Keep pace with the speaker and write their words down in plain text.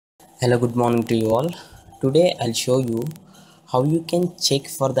Hello, good morning to you all. Today I'll show you how you can check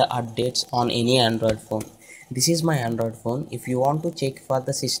for the updates on any Android phone. This is my Android phone. If you want to check for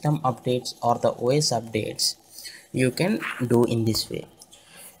the system updates or the OS updates, you can do in this way.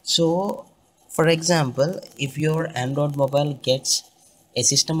 So, for example, if your Android mobile gets a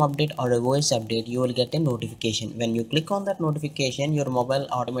system update or a OS update, you will get a notification. When you click on that notification, your mobile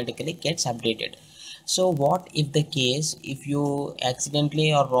automatically gets updated. So what if the case if you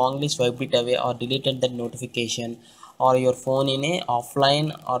accidentally or wrongly swiped it away or deleted that notification, or your phone in a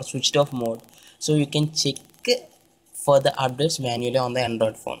offline or switched off mode? So you can check for the updates manually on the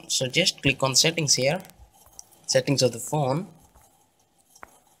Android phone. So just click on settings here, settings of the phone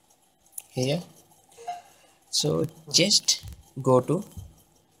here. So just go to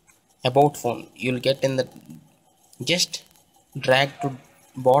about phone. You'll get in the, just drag to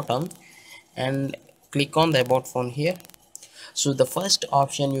bottom and click on the about phone here. So the first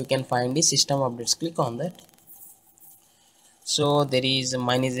option you can find is system updates. Click on that. So there is,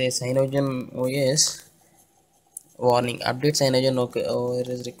 mine is a Cyanogen OS warning update Cyanogen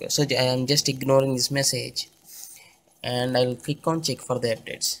OS request. So I am just ignoring this message and I'll click on check for the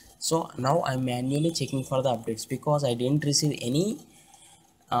updates. So now I'm manually checking for the updates because I didn't receive any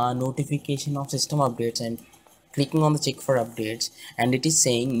notification of system updates, and clicking on the check for updates, and it is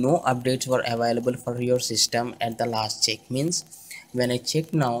saying no updates were available for your system at the last check. Means when I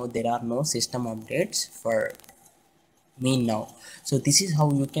check now, there are no system updates for me now. So this is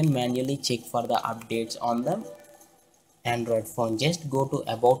how you can manually check for the updates on the Android phone. Just go to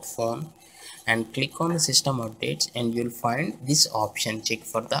about phone and click on the system updates and you'll find this option, check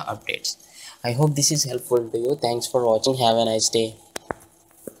for the updates. I hope this is helpful to you. Thanks for watching. Have a nice day.